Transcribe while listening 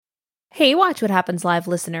Hey, Watch What Happens Live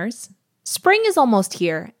listeners. Spring is almost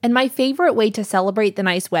here, and my favorite way to celebrate the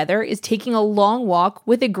nice weather is taking a long walk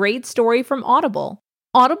with a great story from Audible.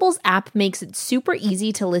 Audible's app makes it super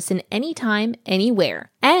easy to listen anytime,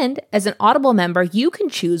 anywhere. And as an Audible member, you can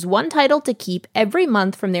choose one title to keep every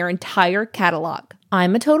month from their entire catalog.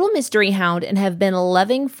 I'm a total mystery hound and have been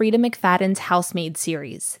loving Frida McFadden's Housemaid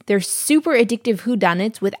series. They're super addictive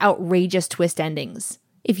whodunits with outrageous twist endings.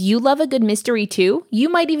 If you love a good mystery too, you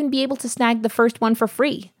might even be able to snag the first one for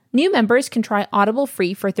free. New members can try Audible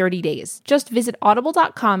free for 30 days. Just visit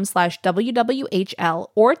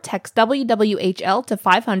audible.com/WWHL or text WWHL to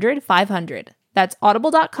 500-500. That's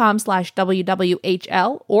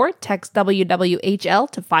audible.com/WWHL or text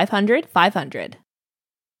WWHL to 500-500.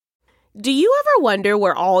 Do you ever wonder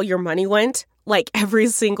where all your money went? Like every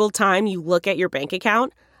single time you look at your bank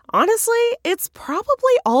account? Honestly, it's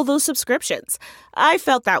probably all those subscriptions. I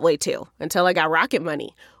felt that way too, until I got Rocket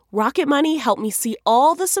Money. Rocket Money helped me see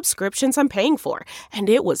all the subscriptions I'm paying for, and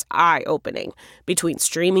it was eye-opening. Between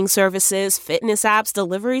streaming services, fitness apps,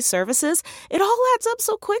 delivery services, it all adds up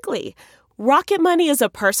so quickly. Rocket Money is a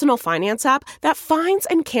personal finance app that finds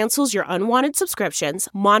and cancels your unwanted subscriptions,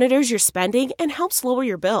 monitors your spending, and helps lower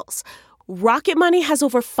your bills. Rocket Money has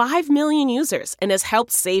over 5 million users and has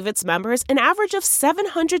helped save its members an average of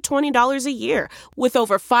 $720 a year, with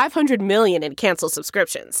over 500 million in canceled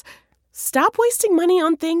subscriptions. Stop wasting money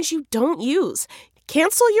on things you don't use.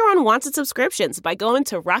 Cancel your unwanted subscriptions by going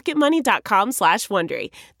to rocketmoney.com/Wondery.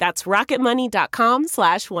 That's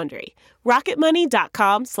rocketmoney.com/Wondery.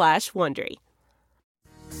 rocketmoney.com/Wondery.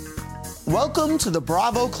 Welcome to the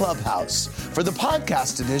Bravo Clubhouse for the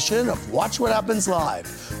podcast edition of Watch What Happens Live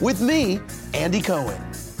with me, Andy Cohen.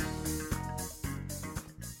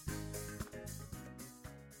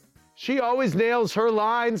 She always nails her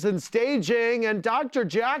lines and staging, and Dr.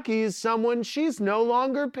 Jackie is someone she's no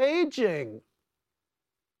longer paging.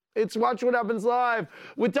 It's Watch What Happens Live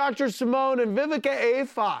with Dr. Simone and Vivica A.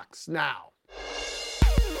 Fox now.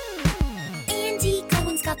 Andy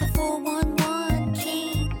Cohen's got the 411,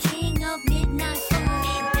 king of midnight.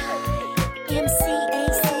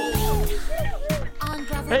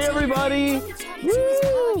 Hey everybody!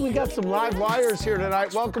 Woo! We got some live wires here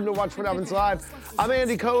tonight. Welcome to Watch What Happens Live. I'm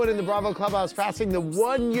Andy Cohen in the Bravo Clubhouse, passing the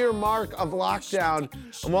 1-year mark of lockdown.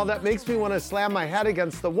 And while that makes me want to slam my head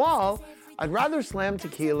against the wall, I'd rather slam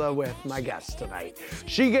tequila with my guest tonight.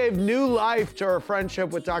 She gave new life to her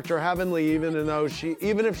friendship with Dr. Heavenly, even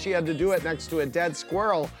if she had to do it next to a dead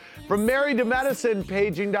squirrel. From Married to Medicine,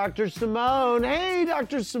 paging Dr. Simone. Hey,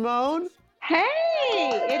 Dr. Simone.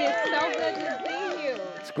 Hey, it is so good to see you.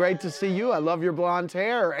 It's great to see you. I love your blonde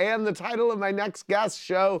hair. And the title of my next guest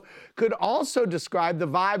show could also describe the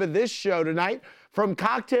vibe of this show tonight. From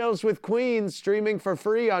Cocktails with Queens, streaming for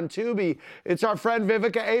free on Tubi, it's our friend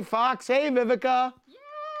Vivica A. Fox. Hey, Vivica.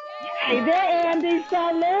 Hey there, Andy.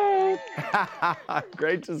 Salud.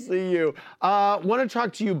 Great to see you. Want to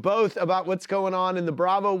talk to you both about what's going on in the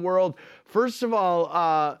Bravo world. First of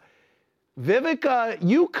all, Vivica,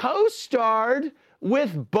 you co-starred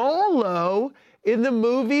with Bolo in the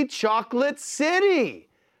movie Chocolate City.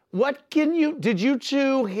 Did you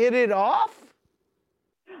two hit it off?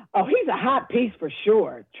 Oh, he's a hot piece for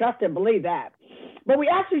sure. Trust and believe that. But we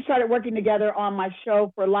actually started working together on my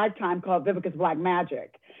show for Lifetime called Vivica's Black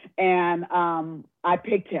Magic. And I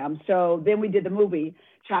picked him. So then we did the movie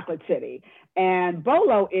Chocolate City. And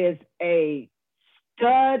Bolo is a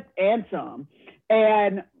stud and some.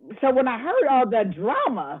 And so when I heard all the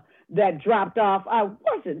drama that dropped off, I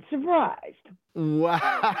wasn't surprised.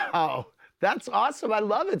 Wow. That's awesome. I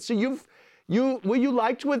love it. So you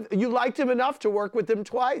liked him enough to work with him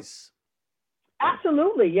twice.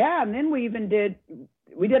 Absolutely, yeah. And then we did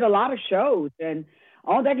a lot of shows, and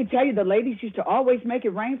all I can tell you, the ladies used to always make it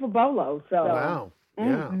rain for Bolo. So wow,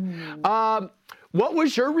 yeah. What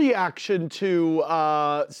was your reaction to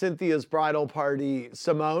Cynthia's bridal party,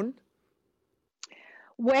 Simone?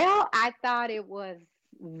 Well, I thought it was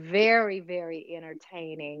very, very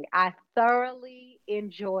entertaining. I thoroughly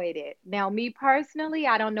enjoyed it. Now, me personally,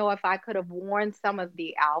 I don't know if I could have worn some of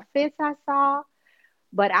the outfits I saw,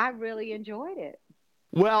 but I really enjoyed it.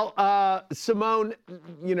 Well, Simone,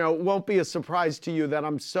 won't be a surprise to you that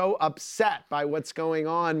I'm so upset by what's going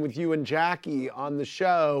on with you and Jackie on the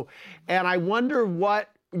show. And I wonder what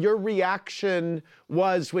your reaction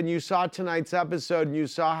was when you saw tonight's episode and you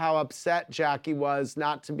saw how upset Jackie was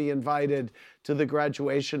not to be invited to the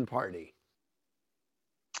graduation party.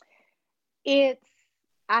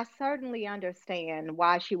 I certainly understand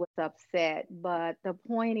why she was upset, but the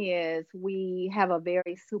point is we have a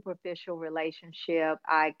very superficial relationship.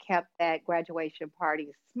 I kept that graduation party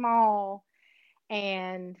small,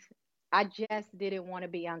 and I just didn't want to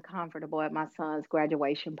be uncomfortable at my son's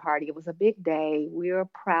graduation party. It was a big day. We were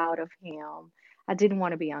proud of him. I didn't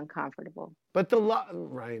want to be uncomfortable. But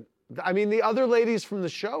right. I mean, the other ladies from the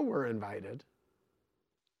show were invited.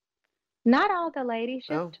 Not all the ladies,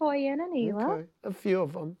 just Toya and Anila. Okay, a few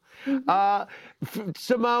of them.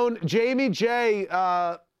 Simone, Jamie J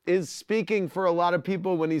is speaking for a lot of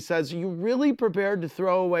people when he says, "Are you really prepared to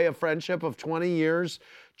throw away a friendship of 20 years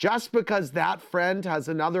just because that friend has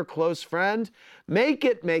another close friend? Make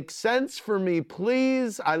it make sense for me,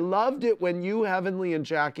 please. I loved it when you, Heavenly, and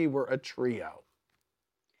Jackie were a trio."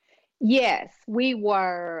 Yes, we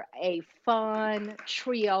were a fun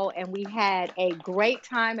trio and we had a great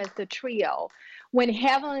time as the trio. When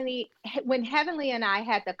Heavenly and I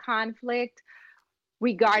had the conflict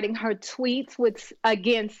regarding her tweets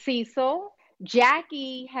against Cecil,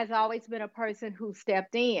 Jackie has always been a person who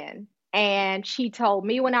stepped in, and she told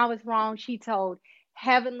me when I was wrong. She told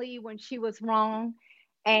Heavenly when she was wrong,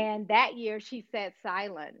 and that year she sat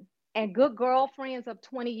silent. And good girlfriends of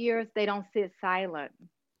 20 years, they don't sit silent.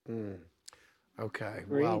 Okay,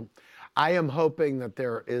 well, I am hoping that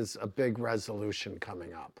there is a big resolution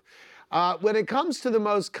coming up. When it comes to the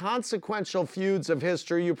most consequential feuds of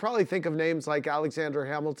history, you probably think of names like Alexander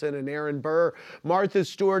Hamilton and Aaron Burr, Martha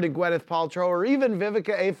Stewart and Gwyneth Paltrow, or even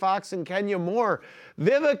Vivica A. Fox and Kenya Moore.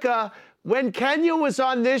 Vivica, when Kenya was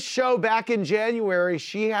on this show back in January,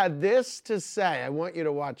 she had this to say. I want you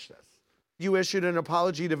to watch this. You issued an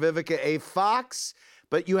apology to Vivica A. Fox,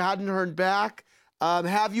 but you hadn't heard back.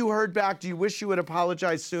 Have you heard back? Do you wish you would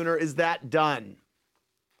apologize sooner? Is that done?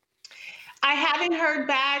 I haven't heard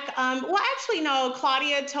back. Well, actually, no.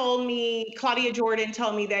 Claudia Jordan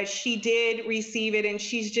told me that she did receive it and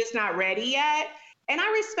she's just not ready yet. And I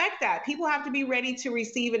respect that. People have to be ready to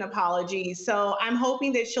receive an apology. So I'm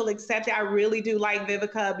hoping that she'll accept it. I really do like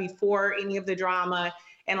Vivica before any of the drama.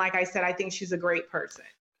 And like I said, I think she's a great person.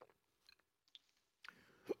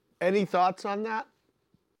 Any thoughts on that?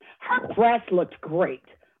 Her breast looked great.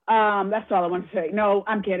 That's all I want to say. No,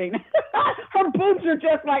 I'm kidding. Her boobs are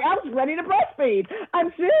just like, I was ready to breastfeed.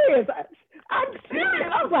 I'm serious. I'm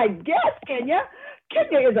serious. I was like, yes, Kenya.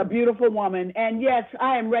 Kenya is a beautiful woman. And yes,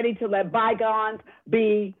 I am ready to let bygones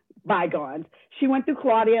be bygones. She went through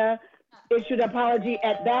Claudia, issued an apology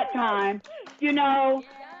at that time,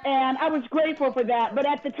 and I was grateful for that. But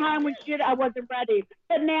at the time when she did, I wasn't ready.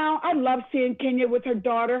 But now I love seeing Kenya with her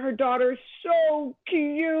daughter. Her daughter is so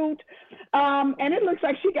cute. And it looks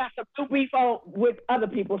like she got some new beef with other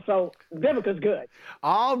people. So Vivica's good.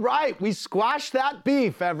 All right. We squashed that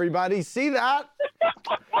beef, everybody. See that?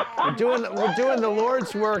 We're doing the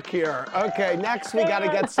Lord's work here. Okay, next we got to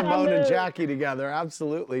get Simone and Jackie together.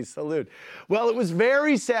 Absolutely. Salute. Well, it was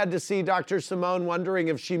very sad to see Dr. Simone wondering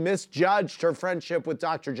if she misjudged her friendship with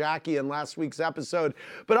Dr. Jackie in last week's episode.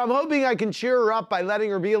 But I'm hoping I can cheer her up by letting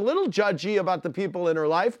her be a little judgy about the people in her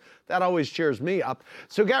life. That always cheers me up.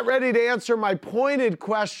 So get ready to answer my pointed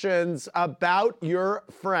questions about your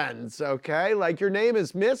friends, okay? Like your name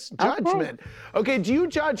is Miss Judgment. Okay, do you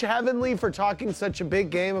judge Heavenly for talking such a big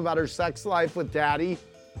game about her sex life with Daddy?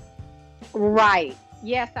 Right.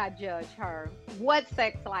 Yes, I judge her. What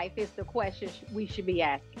sex life is the question we should be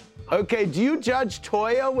asking. Okay, do you judge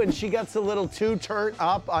Toya when she gets a little too turned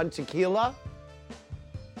up on tequila?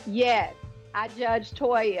 Yes, I judge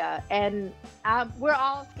Toya, and we're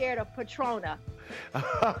all scared of Patrona.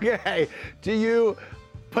 Okay,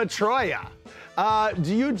 Patroya,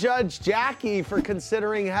 do you judge Jackie for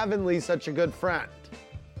considering Heavenly such a good friend?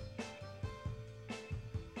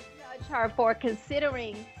 Judge her for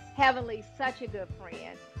considering Heavenly such a good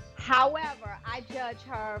friend. However, I judge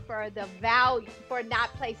her for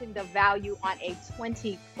not placing the value on a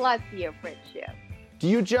 20-plus year friendship. Do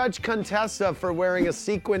you judge Contessa for wearing a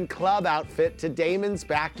sequin club outfit to Damon's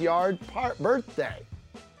backyard birthday?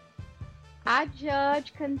 I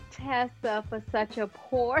judge Contessa for such a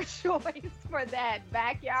poor choice for that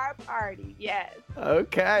backyard party, yes.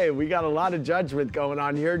 Okay, we got a lot of judgment going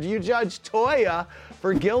on here. Do you judge Toya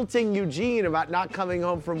for guilting Eugene about not coming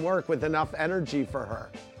home from work with enough energy for her?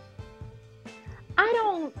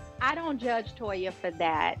 I don't judge Toya for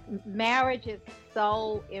that. Marriage is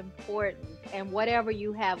so important, and whatever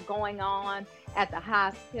you have going on at the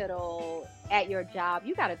hospital, at your job,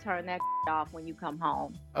 you got to turn that off when you come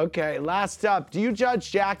home. Okay, last up, do you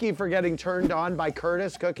judge Jackie for getting turned on by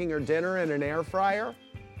Curtis cooking her dinner in an air fryer?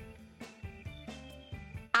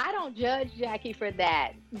 I don't judge Jackie for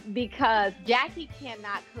that because Jackie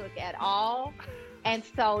cannot cook at all. And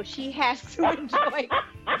so she has to enjoy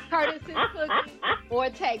Curtis's cooking or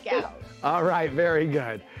takeout. All right, very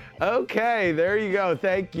good. Okay, there you go.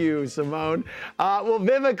 Thank you, Simone. Well,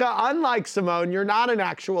 Vivica, unlike Simone, you're not an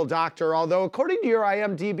actual doctor, although according to your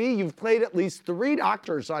IMDb, you've played at least 3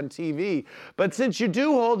 doctors on TV. But since you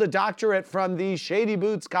do hold a doctorate from the Shady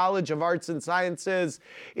Boots College of Arts and Sciences,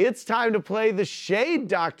 it's time to play The Shade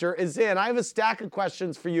Doctor is in. I have a stack of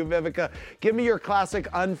questions for you, Vivica. Give me your classic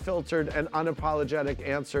unfiltered and unapologetic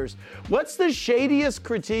answers. What's the shadiest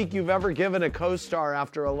critique you've ever given a co-star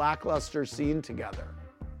after a lackluster scene together?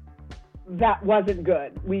 That wasn't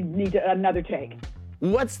good. We need another take.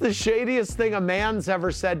 What's the shadiest thing a man's ever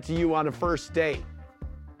said to you on a first date?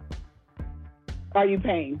 Are you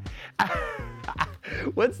paying?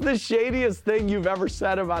 What's the shadiest thing you've ever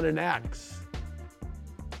said about an ex?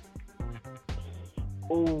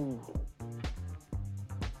 Ooh.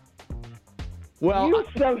 Well, You're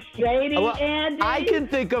so shady, Andy. I can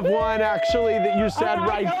think of one actually that you said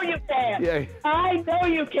right. I know you can. Yeah. I know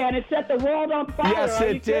you can. It set the world on fire. Yes,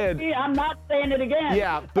 it did. Me? I'm not saying it again.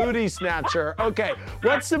 Yeah, booty snatcher. Okay,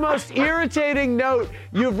 what's the most irritating note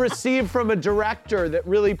you've received from a director that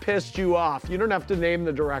really pissed you off? You don't have to name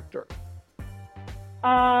the director.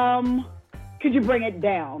 Could you bring it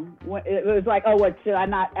down? It was like, oh, what, should I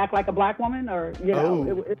not act like a black woman? Or, you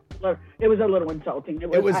know, it was a little insulting.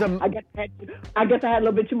 I guess I had a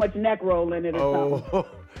little bit too much neck roll in it or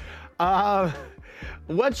something.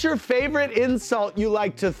 What's your favorite insult you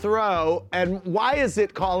like to throw, and why is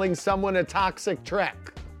it calling someone a toxic trick?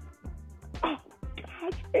 Oh,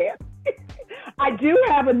 gosh, man. I do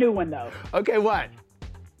have a new one, though. Okay, what?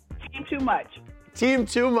 Team Too Much. Team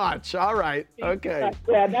Too Much. All right. Okay.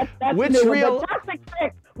 Yeah, that's Which new real? One, but Toxic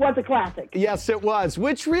Trick was a classic. Yes, it was.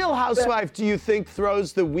 Which Real Housewife do you think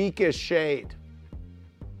throws the weakest shade?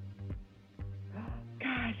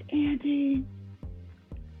 Gosh, Andy.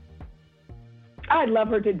 I love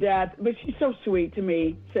her to death, but she's so sweet to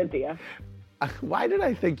me, Cynthia. Why did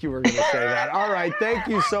I think you were going to say that? All right, thank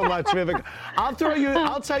you so much, Vivica. I'll tell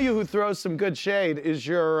you who throws some good shade is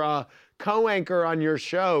your co-anchor on your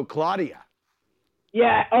show, Claudia.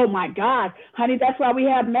 Yeah. Oh my God, honey, that's why we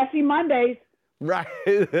have messy Mondays. Right,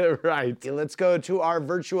 right. Let's go to our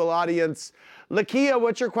virtual audience. Lakia,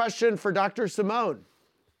 what's your question for Dr. Simone?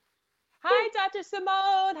 Hi, Dr.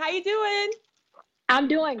 Simone. How you doing? I'm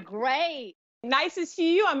doing great. Nice to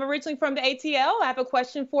see you. I'm originally from the ATL. I have a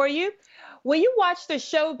question for you. When you watch the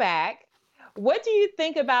show back, what do you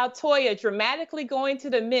think about Toya dramatically going to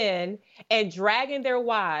the men and dragging their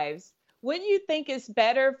wives? Wouldn't you think it's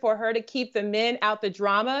better for her to keep the men out the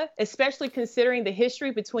drama, especially considering the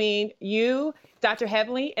history between you, Dr.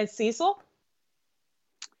 Heavenly, and Cecil?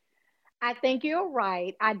 I think you're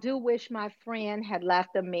right. I do wish my friend had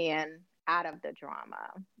left the men out of the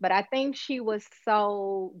drama, but I think she was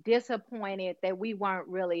so disappointed that we weren't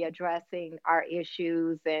really addressing our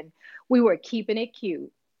issues and we were keeping it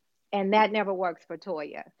cute. And that never works for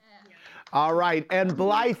Toya. All right. And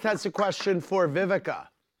Blythe has a question for Vivica.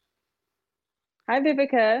 Hi,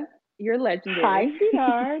 Vivica. You're legendary. Hi,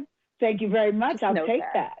 sweetheart. Thank you very much. I'll take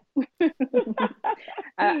that.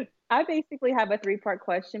 I basically have a 3-part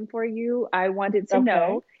question for you. I wanted to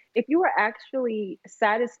know if you were actually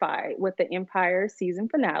satisfied with the Empire season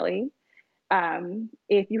finale,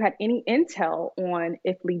 if you had any intel on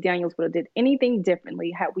if Lee Daniels would have did anything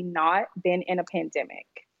differently had we not been in a pandemic,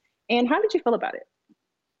 and how did you feel about it?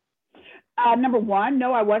 Number one,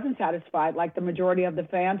 no, I wasn't satisfied like the majority of the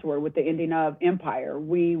fans were with the ending of Empire.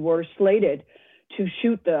 We were slated to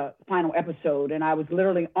shoot the final episode, and I was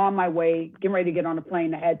literally on my way, getting ready to get on a plane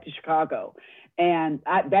to head to Chicago. And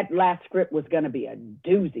that last script was going to be a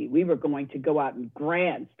doozy. We were going to go out in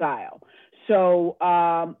grand style. So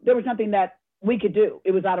there was nothing that we could do.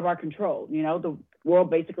 It was out of our control. You know, the world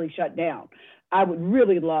basically shut down. I would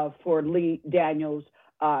really love for Lee Daniels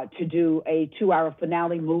to do a 2-hour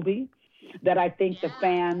finale movie that I think the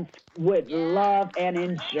fans would love and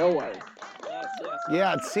enjoy.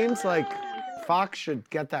 Yeah, it seems like Fox should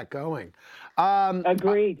get that going.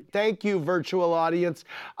 Agreed. Thank you, virtual audience.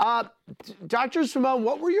 Dr. Simone,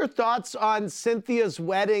 what were your thoughts on Cynthia's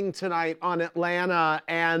wedding tonight on Atlanta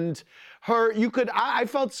and her? I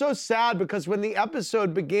felt so sad because when the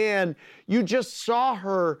episode began, you just saw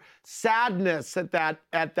her sadness at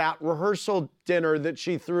that rehearsal dinner that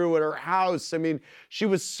she threw at her house. I mean, she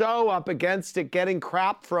was so up against it, getting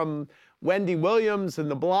crap from Wendy Williams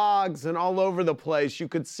and the blogs and all over the place. You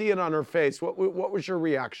could see it on her face. What was your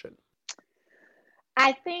reaction?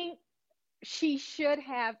 I think she should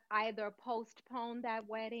have either postponed that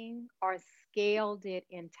wedding or scaled it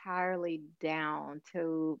entirely down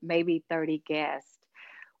to maybe 30 guests.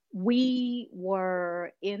 We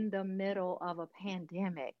were in the middle of a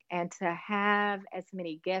pandemic, and to have as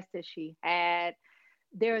many guests as she had,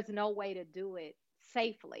 there's no way to do it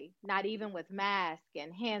safely, not even with mask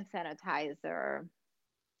and hand sanitizer.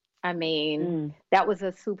 I mean, that was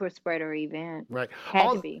a super spreader event. Right.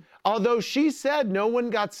 Had to be. Although she said no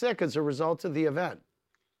one got sick as a result of the event.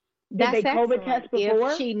 That's Did they COVID excellent. test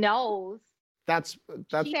before? If she knows. That's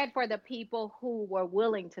She said for the people who were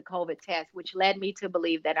willing to COVID test, which led me to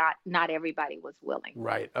believe that not everybody was willing.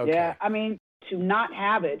 right. Okay. Yeah, I mean, to not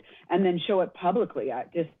have it and then show it publicly, I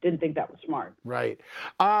just didn't think that was smart. Right.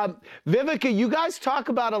 Vivica, you guys talk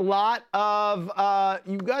about a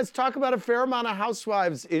fair amount of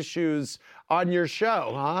housewives issues on your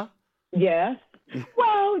show, huh? Yes.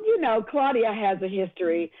 Well, Claudia has a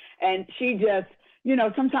history, and she just,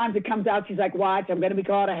 sometimes it comes out, she's like, watch, I'm going to be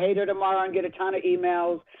called a hater tomorrow and get a ton of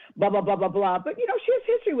emails, blah, blah, blah, blah, blah. But, she has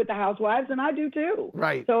history with the housewives, and I do too.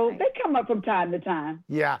 Right. So they come up from time to time.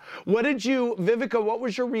 Yeah. Vivica, what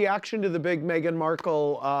was your reaction to the big Meghan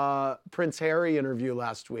Markle, Prince Harry interview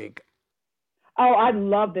last week? Oh, I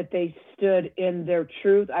love that they stood in their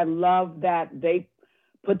truth. I love that they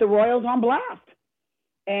put the royals on blast.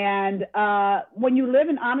 And when you live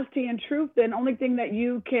in honesty and truth, then the only thing that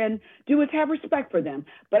you can do is have respect for them.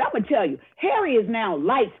 But I'm going to tell you, Harry is now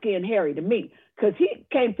light-skinned Harry to me, because he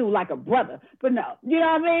came through like a brother. But no, you know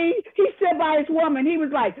what I mean? He stood by his woman. He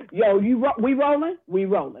was like, yo, we rolling? We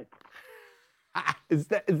rolling. Is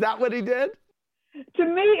that what he did? To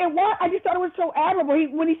me, it was. I just thought it was so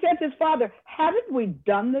admirable. When he said to his father, haven't we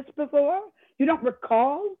done this before? You don't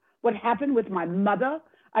recall what happened with my mother?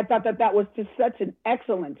 I thought that was just such an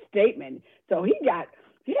excellent statement. So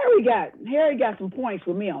Harry got some points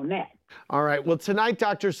with me on that. All right. Well, tonight,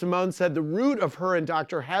 Dr. Simone said the root of her and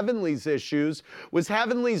Dr. Heavenly's issues was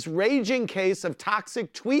Heavenly's raging case of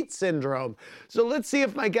toxic tweet syndrome. So let's see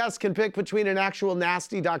if my guest can pick between an actual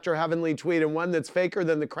nasty Dr. Heavenly tweet and one that's faker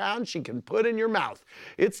than the crown she can put in your mouth.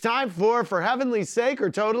 It's time for Heavenly's Sake or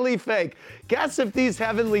Totally Fake. Guess if these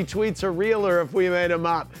Heavenly tweets are real or if we made them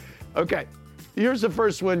up. Okay. Here's the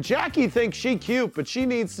first one. Jackie thinks she cute, but she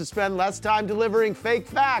needs to spend less time delivering fake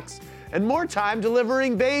facts and more time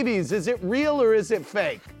delivering babies. Is it real or is it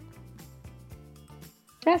fake?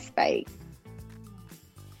 That's fake.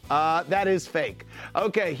 That is fake.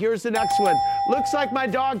 Okay, here's the next one. Looks like my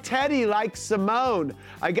dog Teddy likes Simone.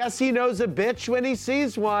 I guess he knows a bitch when he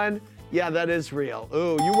sees one. Yeah, that is real.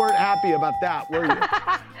 Ooh, you weren't happy about that, were you?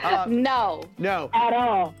 No. No. At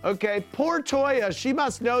all. Okay, poor Toya. She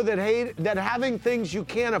must know that having things you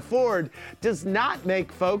can't afford does not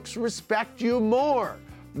make folks respect you more.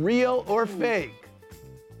 Real or fake?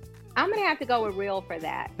 I'm going to have to go with real for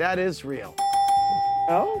that. That is real.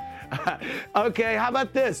 Oh? Okay, how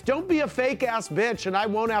about this? Don't be a fake-ass bitch and I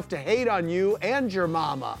won't have to hate on you and your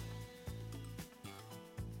mama.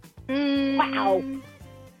 Wow.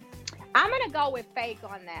 I'm going to go with fake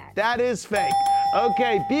on that. That is fake.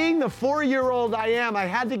 Okay, being the 4-year-old I am, I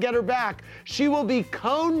had to get her back. She will be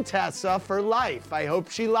Cone Tessa for life. I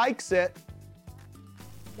hope she likes it.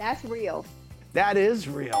 That's real. That is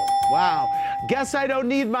real. Wow. Guess I don't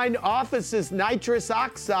need my office's nitrous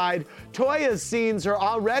oxide. Toya's scenes are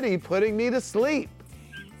already putting me to sleep.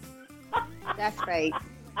 That's fake.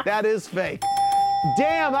 That is fake.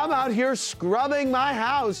 Damn, I'm out here scrubbing my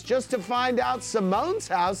house just to find out Simone's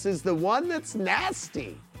house is the one that's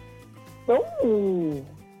nasty. Ooh.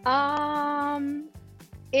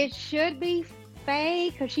 It should be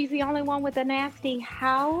fake because she's the only one with a nasty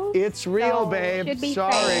house. It's real, So, babe. should be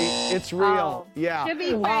Sorry. fake. It's real. Oh, Yeah. should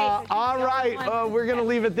be fake, 'cause she's all the right. only one. We're going to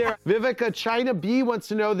leave it there. Vivica, China B wants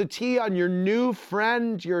to know the tea on your new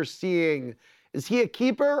friend you're seeing. Is he a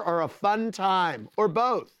keeper or a fun time? Or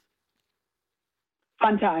both?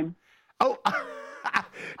 Fun time. Oh,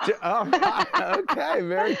 okay.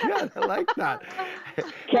 Very good. I like that.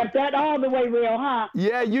 Kept that all the way real, huh?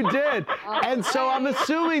 Yeah, you did. And so I'm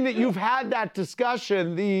assuming that you've had that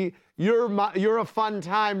discussion, you're a fun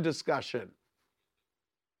time discussion.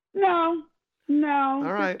 No. All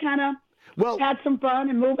right. Just kind of had some fun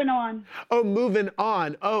and moving on. Oh, moving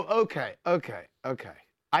on. Oh, okay.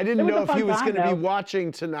 I didn't know if he was going to be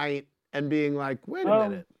watching tonight and being like, wait a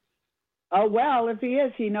minute. Oh, well, if he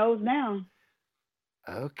is, he knows now.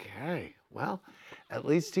 Okay. Well, at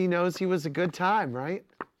least he knows he was a good time, right?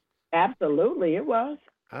 Absolutely, it was.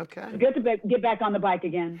 Okay. It's good to get back on the bike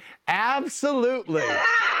again. Absolutely.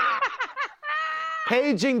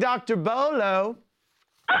 Paging Dr. Bolo.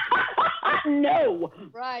 No.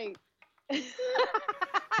 Right.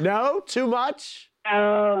 No? Too much?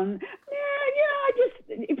 I just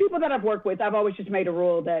people that I've worked with, I've always just made a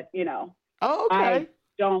rule that, Oh, okay.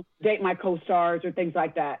 don't date my co-stars or things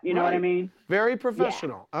like that. You know what I mean? Very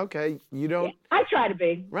professional. Yeah. Okay. You don't. Yeah, I try to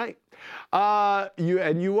be. Right.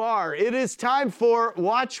 You are. It is time for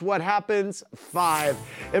Watch What Happens 5.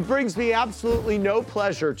 It brings me absolutely no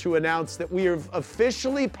pleasure to announce that we have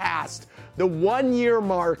officially passed the 1-year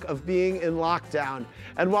mark of being in lockdown.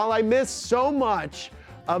 And while I miss so much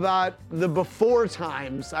about the before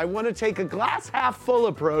times, I want to take a glass half full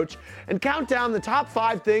approach and count down the top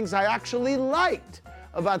 5 things I actually liked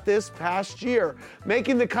about this past year.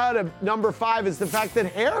 Making the cut of number 5 is the fact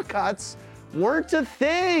that haircuts weren't a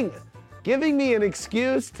thing, giving me an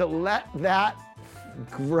excuse to let that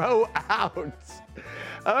grow out.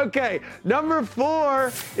 Okay, number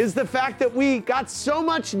 4 is the fact that we got so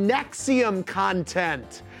much NXIVM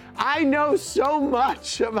content. I know so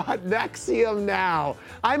much about NXIVM now.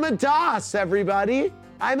 I'm a DOS, everybody.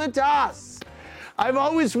 I'm a DOS. I've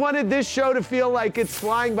always wanted this show to feel like it's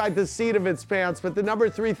flying by the seat of its pants, but the number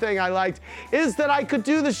 3 thing I liked is that I could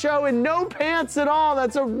do the show in no pants at all.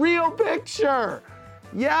 That's a real picture.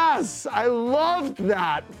 Yes, I loved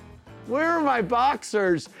that. Where are my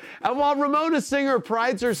boxers? And while Ramona Singer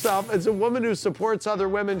prides herself as a woman who supports other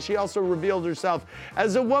women, she also revealed herself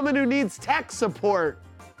as a woman who needs tech support.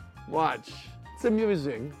 Watch. It's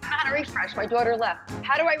amusing. How to refresh? My daughter left.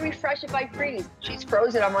 How do I refresh if I freeze? She's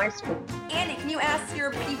frozen on my screen. Andy, can you ask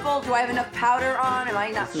your people, do I have enough powder on? Am I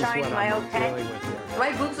not shiny? Am I okay? Do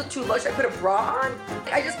my boobs look too low? Should I put a bra on?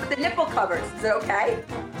 I just put the nipple covers. Is it okay?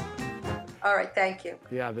 All right, thank you.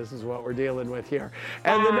 Yeah, this is what we're dealing with here.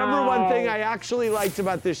 And the number 1 thing I actually liked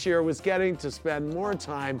about this year was getting to spend more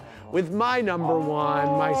time with my number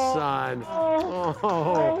 1, my son.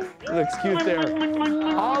 Oh, looks cute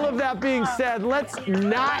there. All of that being said, let's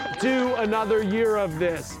not do another year of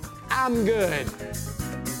this. I'm good.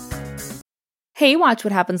 Hey, Watch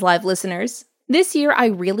What Happens Live listeners. This year, I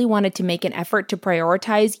really wanted to make an effort to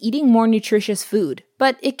prioritize eating more nutritious food,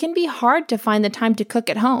 but it can be hard to find the time to cook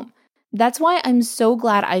at home. That's why I'm so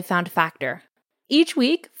glad I found Factor. Each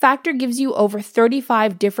week, Factor gives you over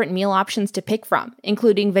 35 different meal options to pick from,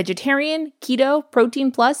 including vegetarian, keto,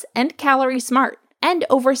 protein plus, and calorie smart, and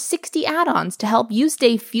over 60 add-ons to help you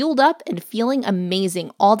stay fueled up and feeling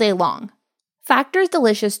amazing all day long. Factor's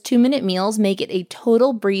delicious 2-minute meals make it a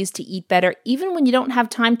total breeze to eat better even when you don't have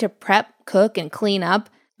time to prep, cook, and clean up.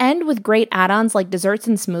 And with great add-ons like desserts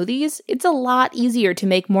and smoothies, it's a lot easier to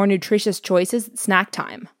make more nutritious choices at snack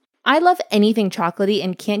time. I love anything chocolatey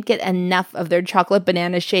and can't get enough of their chocolate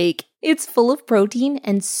banana shake. It's full of protein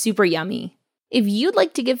and super yummy. If you'd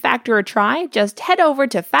like to give Factor a try, just head over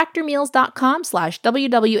to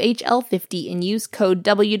factormeals.com/WWHL50 and use code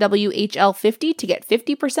WWHL50 to get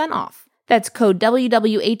 50% off. That's code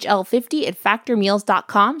WWHL50 at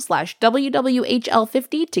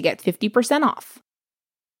factormeals.com/WWHL50 to get 50% off.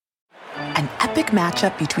 An epic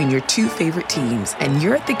matchup between your 2 favorite teams, and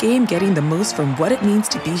you're at the game getting the most from what it means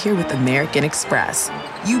to be here with American Express.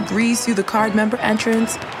 You breeze through the card member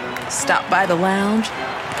entrance, stop by the lounge.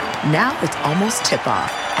 Now it's almost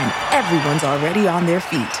tip-off, and everyone's already on their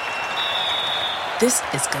feet. This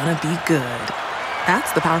is gonna be good.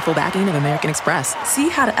 That's the powerful backing of American Express. See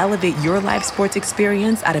how to elevate your live sports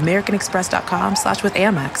experience at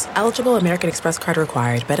americanexpress.com/withAmex. Eligible American Express card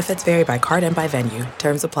required. Benefits vary by card and by venue.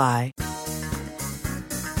 Terms apply.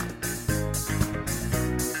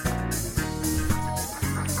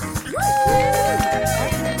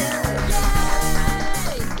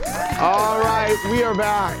 All right, we are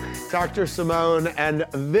back. Dr. Simone and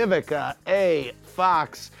Vivica A.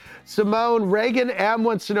 Fox. Simone, Reagan M.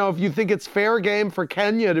 wants to know if you think it's fair game for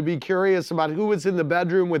Kenya to be curious about who was in the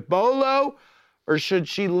bedroom with Bolo, or should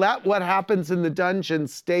she let what happens in the dungeon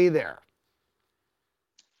stay there?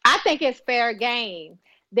 I think it's fair game.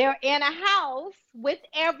 They're in a house with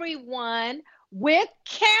everyone with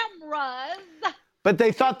cameras. But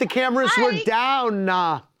they thought the cameras were down.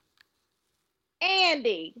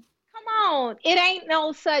 Andy, come on. It ain't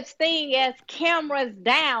no such thing as cameras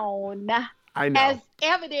down. I know. As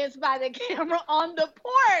evidenced by the camera on the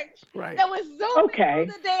porch. Right. That was zooming through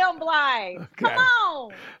the damn blinds. Okay. Come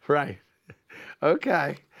on. Right.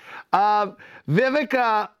 Okay.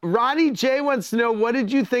 Vivica, Ronnie J wants to know, what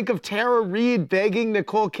did you think of Tara Reid begging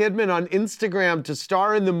Nicole Kidman on Instagram to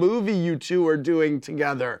star in the movie you two are doing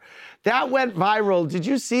together? That went viral. Did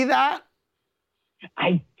you see that?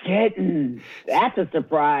 I didn't. That's a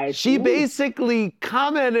surprise. She basically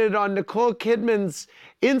commented on Nicole Kidman's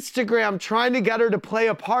Instagram trying to get her to play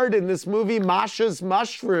a part in this movie, Masha's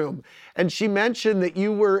Mushroom. And she mentioned that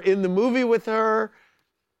you were in the movie with her.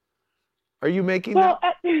 Are you making that?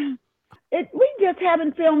 We just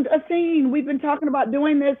haven't filmed a scene. We've been talking about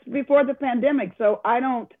doing this before the pandemic, so I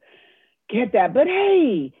don't get that. But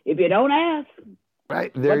hey, if you don't ask,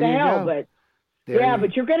 right there, what the you hell? go. But there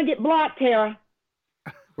but you're gonna get blocked, Tara.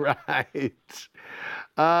 Right.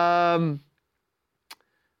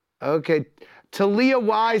 Okay. Talia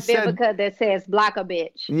Y said. Vivica that says block a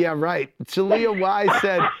bitch. Yeah, right. Talia Y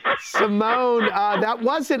said, Simone, that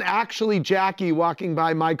wasn't actually Jackie walking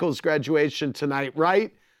by Michael's graduation tonight,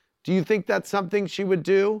 right? Do you think that's something she would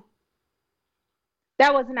do?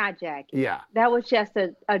 That was not Jackie. Yeah. That was just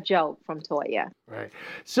a joke from Toya. Right.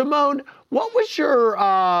 Simone, what was your,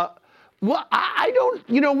 when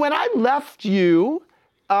I left you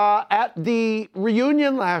at the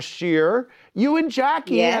reunion last year, you and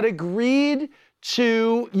Jackie had agreed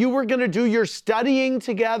you were going to do your studying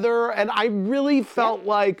together, and I really felt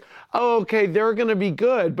like, oh, okay, they're going to be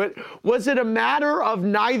good. But was it a matter of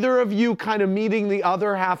neither of you kind of meeting the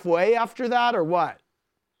other halfway after that, or what?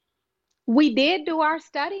 We did do our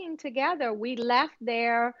studying together. We left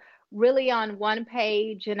there really on one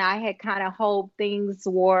page, and I had kind of hoped things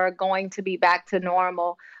were going to be back to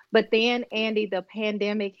normal. But then, Andy, the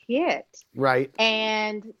pandemic hit. Right.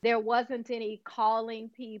 And there wasn't any calling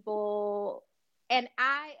people. And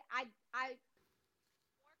I was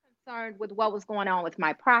more concerned with what was going on with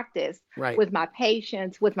my practice, with my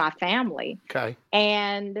patients, with my family. Okay.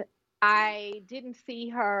 And I didn't see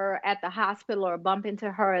her at the hospital or bump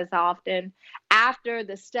into her as often. After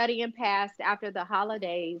the studying passed, after the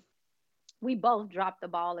holidays, we both dropped the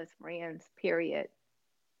ball as friends, period.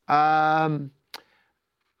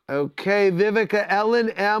 Okay, Vivica, Ellen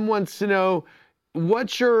M wants to know, what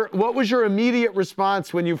was your immediate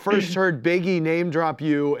response when you first heard Biggie name drop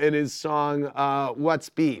you in his song, What's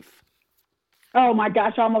Beef? Oh my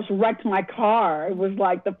gosh, I almost wrecked my car. It was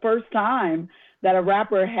like the first time that a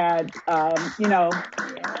rapper had,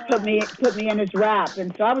 put me in his rap.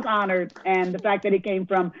 And so I was honored. And the fact that it came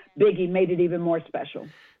from Biggie made it even more special.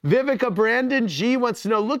 Vivica, Brandon G wants to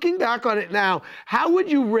know, looking back on it now, how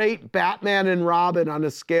would you rate Batman and Robin on a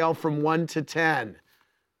scale from 1 to 10?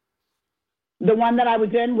 The one that I was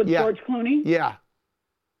in with George Clooney? Yeah.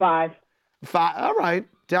 5. 5. All right.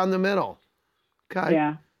 Down the middle. Okay.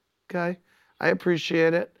 Yeah. Okay. I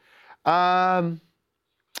appreciate it.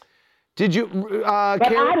 Did you... but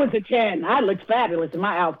I was a 10. I looked fabulous in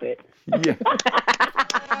my outfit. Yeah.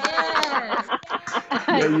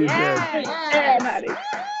 Yeah, you did. Yeah, honey.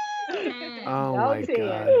 Oh my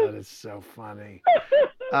God, that is so funny.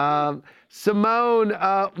 Simone,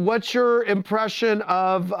 what's your impression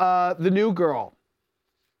of the new girl?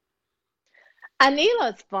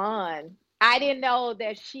 Anila's fun. I didn't know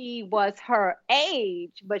that she was her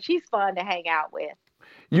age, but she's fun to hang out with.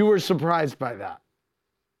 You were surprised by that?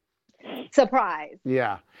 Surprised.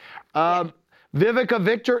 Yeah. Vivica,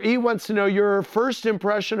 Victor E wants to know your first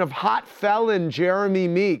impression of hot felon Jeremy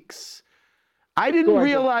Meeks. I didn't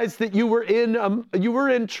realize that you were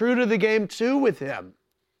in True to the Game 2 with him.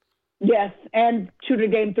 Yes, and True to the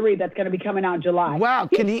Game 3 that's going to be coming out in July. Wow,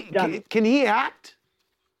 can he act?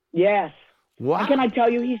 Yes. Wow. And can I tell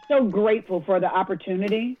you, he's so grateful for the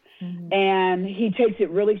opportunity, and he takes it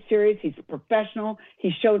really serious. He's a professional.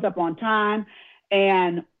 He shows up on time,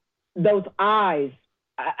 and those eyes.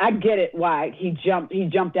 I get it why he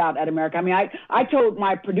jumped out at America. I mean, I told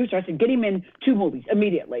my producer, I said, get him in 2 movies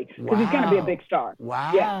immediately because he's going to be a big star.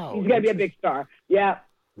 Wow. Yeah, he's going to be a big star. Yeah.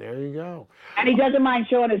 There you go. And he doesn't mind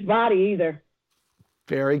showing his body either.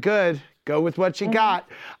 Very good. Go with what you got.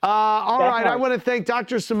 All right. I want to thank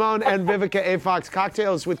Dr. Simone and Vivica A. Fox.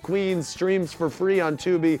 Cocktails with Queens streams for free on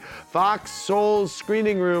Tubi. Fox Soul's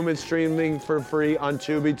Screening Room is streaming for free on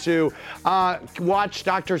Tubi, too. Watch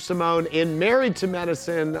Dr. Simone in Married to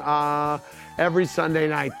Medicine every Sunday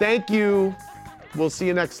night. Thank you. We'll see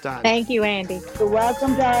you next time. Thank you, Andy. You're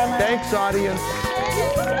welcome, darling. Thanks, audience.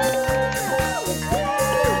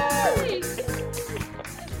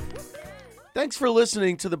 Thanks for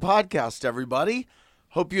listening to the podcast, everybody.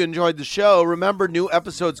 Hope you enjoyed the show. Remember, new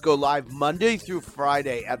episodes go live Monday through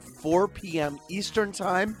Friday at 4 p.m. Eastern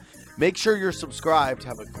Time. Make sure you're subscribed.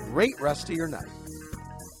 Have a great rest of your night.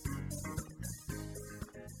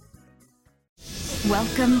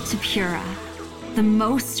 Welcome to Pura, the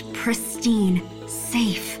most pristine,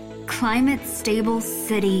 safe, climate-stable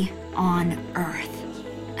city on Earth.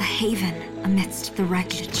 A haven amidst the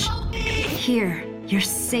wreckage. Here, you're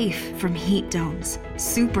safe from heat domes,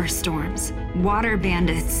 superstorms, water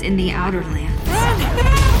bandits in the outer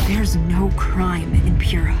lands. There's no crime in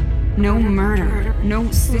Pura, no murder, no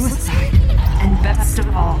suicide, and best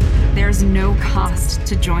of all, there's no cost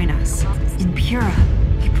to join us. In Pura,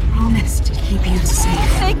 we promise to keep you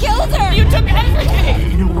safe. They killed her! You took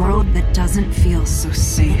everything! In a world that doesn't feel so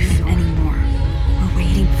safe anymore, we're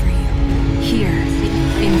waiting for you here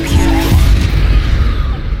in Pura.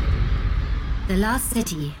 The Last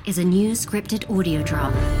City is a new scripted audio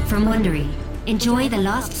drama from Wondery. Enjoy The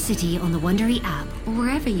Last City on the Wondery app or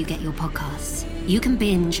wherever you get your podcasts. You can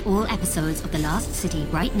binge all episodes of The Last City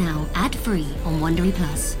right now, ad-free on Wondery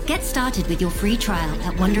Plus. Get started with your free trial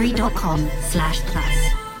at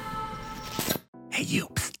Wondery.com/plus. Hey, you.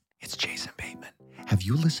 Psst. It's Jason Bateman. Have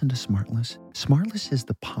you listened to Smartless? Smartless is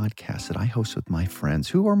the podcast that I host with my friends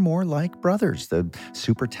who are more like brothers. The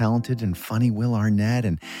super talented and funny Will Arnett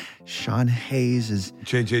and Sean Hayes is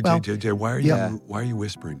JJ, why are you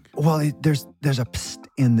whispering? Well, there's a psst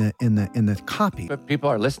in the copy. But people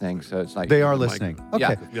are listening, so it's like they are listening.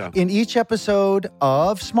 Okay. Yeah. In each episode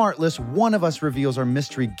of Smartless, one of us reveals our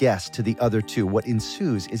mystery guest to the other two. What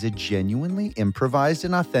ensues is a genuinely improvised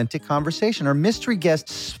and authentic conversation. Our mystery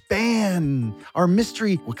guests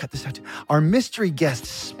we'll cut this out too. Our mystery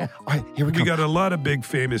guests. All right, here we go. We got a lot of big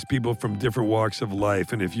famous people from different walks of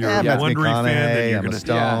life, and if you're a Matthew Wondery fan, then you're Emma going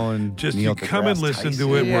Stone, just Neil you come and deGrasse listen Tyson.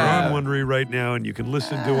 to it. We're on Wondery right now, and you can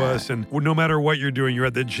listen to us. And no matter what you're doing, you're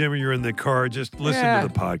at the gym or you're in the car, just listen to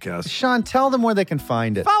the podcast. Sean, tell them where they can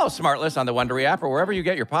find it. Follow Smartless on the Wondery app or wherever you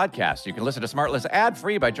get your podcasts. You can listen to Smartless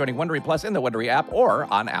ad-free by joining Wondery Plus in the Wondery app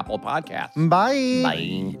or on Apple Podcasts. Bye.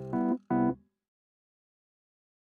 Bye.